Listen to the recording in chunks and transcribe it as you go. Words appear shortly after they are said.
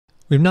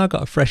We've now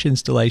got a fresh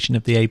installation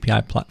of the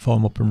API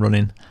platform up and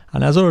running,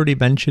 and as already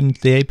mentioned,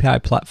 the API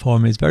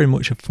platform is very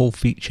much a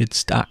full-featured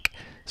stack,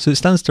 so it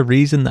stands to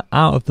reason that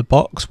out of the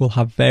box we'll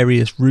have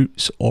various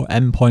routes or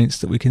endpoints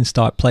that we can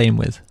start playing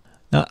with.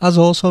 Now, as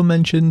also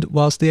mentioned,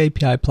 whilst the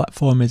API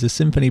platform is a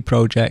Symfony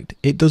project,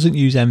 it doesn't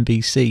use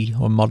MVC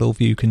or Model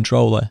View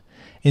Controller.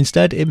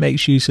 Instead, it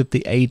makes use of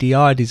the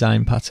ADR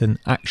design pattern,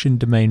 Action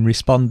Domain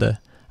Responder,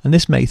 and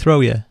this may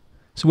throw you.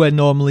 So where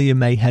normally you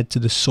may head to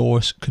the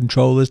source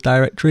controllers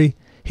directory,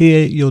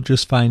 here you'll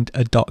just find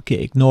a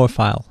 .gitignore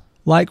file.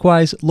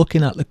 Likewise,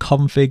 looking at the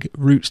config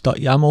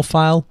routes.yaml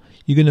file,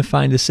 you're going to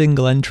find a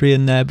single entry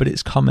in there, but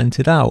it's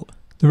commented out.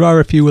 There are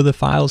a few other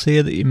files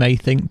here that you may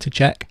think to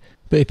check,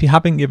 but if you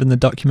haven't given the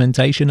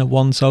documentation a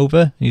once over,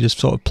 and you're just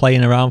sort of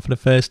playing around for the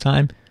first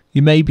time,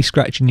 you may be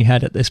scratching your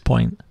head at this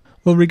point.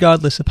 Well,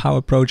 regardless of how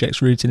a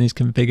project's routing is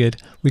configured,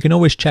 we can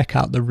always check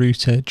out the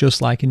router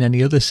just like in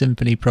any other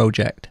Symfony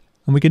project,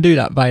 and we can do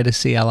that via the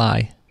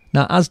CLI.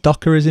 Now, as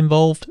Docker is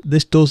involved,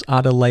 this does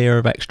add a layer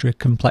of extra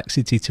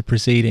complexity to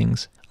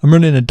proceedings. I'm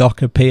running a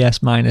Docker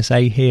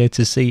ps-a here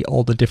to see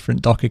all the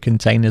different Docker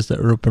containers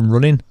that are up and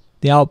running.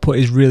 The output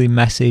is really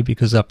messy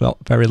because I've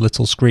got very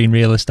little screen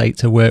real estate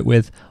to work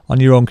with. On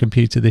your own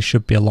computer this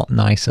should be a lot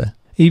nicer.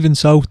 Even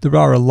so, there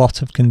are a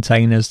lot of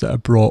containers that are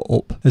brought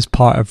up as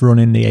part of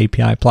running the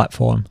API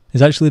platform.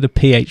 It's actually the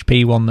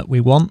PHP one that we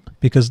want,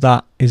 because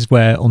that is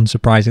where,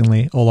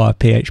 unsurprisingly, all our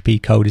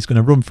PHP code is going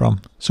to run from.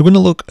 So we're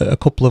going to look at a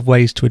couple of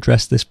ways to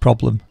address this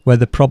problem, where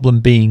the problem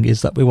being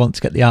is that we want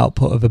to get the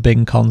output of a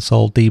bin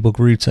console debug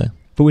router,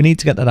 but we need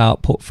to get that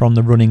output from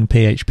the running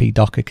PHP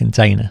Docker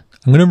container.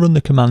 I'm going to run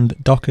the command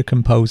docker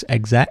compose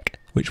exec,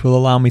 which will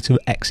allow me to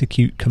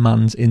execute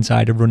commands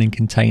inside a running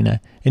container.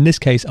 In this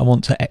case, I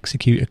want to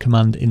execute a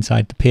command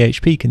inside the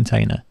PHP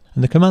container.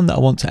 And the command that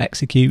I want to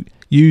execute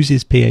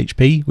uses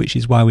PHP, which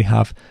is why we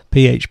have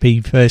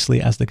PHP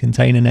firstly as the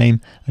container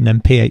name, and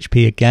then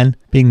PHP again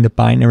being the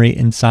binary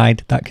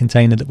inside that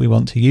container that we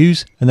want to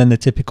use, and then the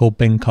typical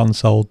bin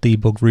console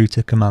debug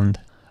router command.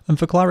 And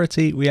for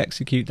clarity, we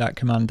execute that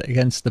command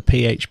against the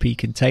PHP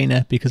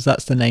container because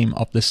that's the name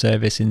of the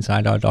service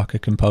inside our Docker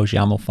Compose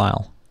YAML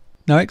file.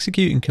 Now,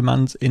 executing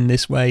commands in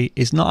this way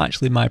is not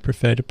actually my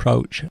preferred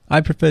approach.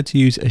 I prefer to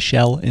use a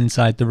shell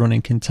inside the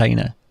running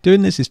container.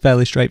 Doing this is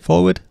fairly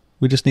straightforward.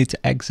 We just need to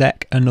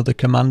exec another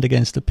command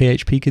against the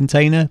PHP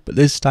container, but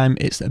this time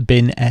it's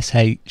bin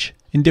sh.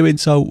 In doing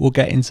so, we'll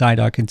get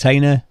inside our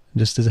container.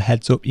 Just as a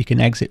heads up, you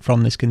can exit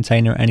from this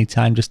container at any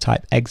time, just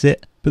type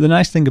exit. But the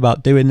nice thing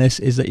about doing this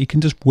is that you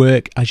can just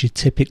work as you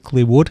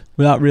typically would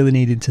without really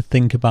needing to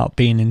think about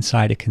being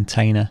inside a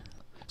container.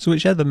 So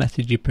whichever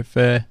method you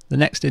prefer, the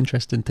next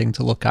interesting thing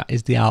to look at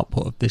is the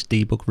output of this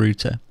debug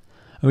router.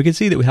 And we can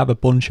see that we have a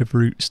bunch of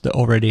routes that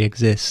already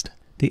exist.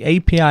 The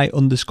API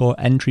underscore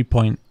entry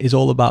point is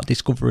all about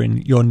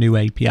discovering your new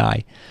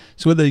API.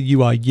 So whether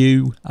you are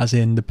you, as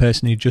in the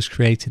person who just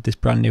created this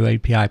brand new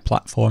API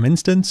platform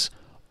instance,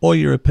 or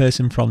you're a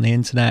person from the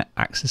internet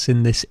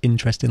accessing this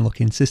interesting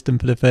looking system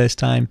for the first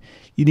time,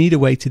 you need a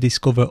way to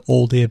discover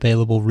all the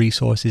available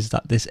resources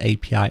that this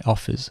API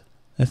offers.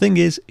 The thing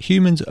is,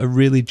 humans are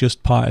really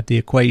just part of the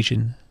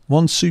equation.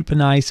 One super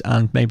nice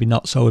and maybe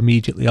not so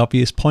immediately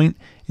obvious point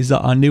is that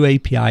our new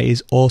API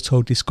is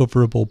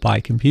auto-discoverable by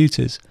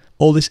computers.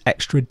 All this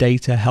extra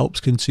data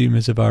helps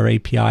consumers of our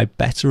API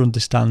better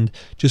understand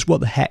just what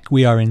the heck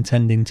we are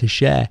intending to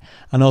share,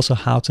 and also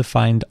how to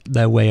find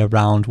their way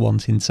around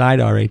once inside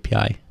our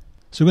API.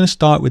 So we're going to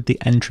start with the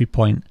entry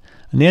point.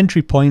 And the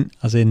entry point,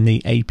 as in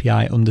the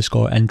API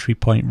underscore entry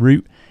point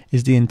route,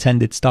 is the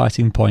intended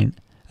starting point.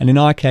 And in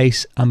our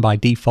case, and by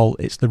default,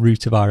 it's the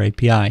root of our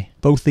API.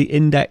 Both the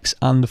index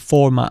and the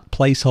format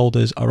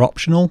placeholders are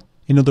optional.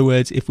 In other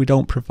words, if we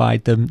don't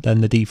provide them,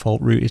 then the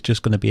default root is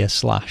just going to be a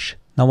slash.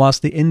 Now,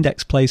 whilst the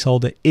index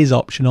placeholder is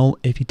optional,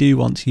 if you do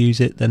want to use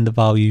it, then the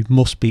value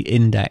must be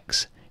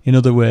index. In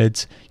other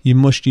words, you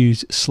must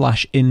use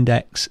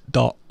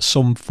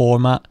 /index.some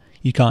format.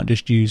 You can't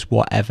just use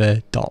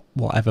whatever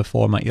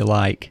format you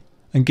like.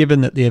 And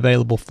given that the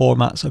available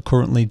formats are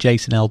currently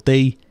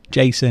JSON-LD,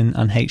 JSON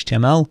and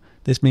HTML,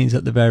 this means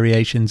that the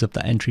variations of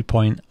the entry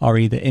point are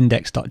either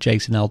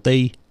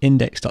index.jsonld,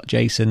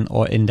 index.json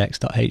or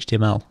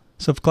index.html.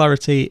 So for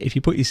clarity, if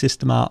you put your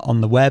system out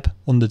on the web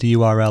under the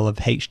URL of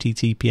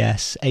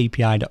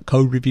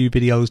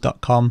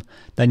https://api.codereviewvideos.com,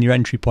 then your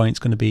entry point is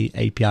going to be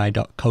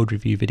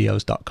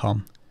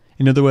api.codereviewvideos.com.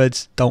 In other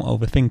words, don't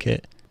overthink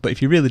it. But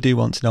if you really do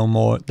want to know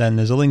more, then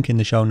there's a link in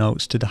the show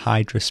notes to the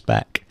Hydra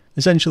spec.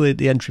 Essentially,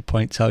 the entry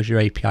point tells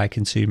your API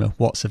consumer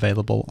what's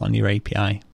available on your API.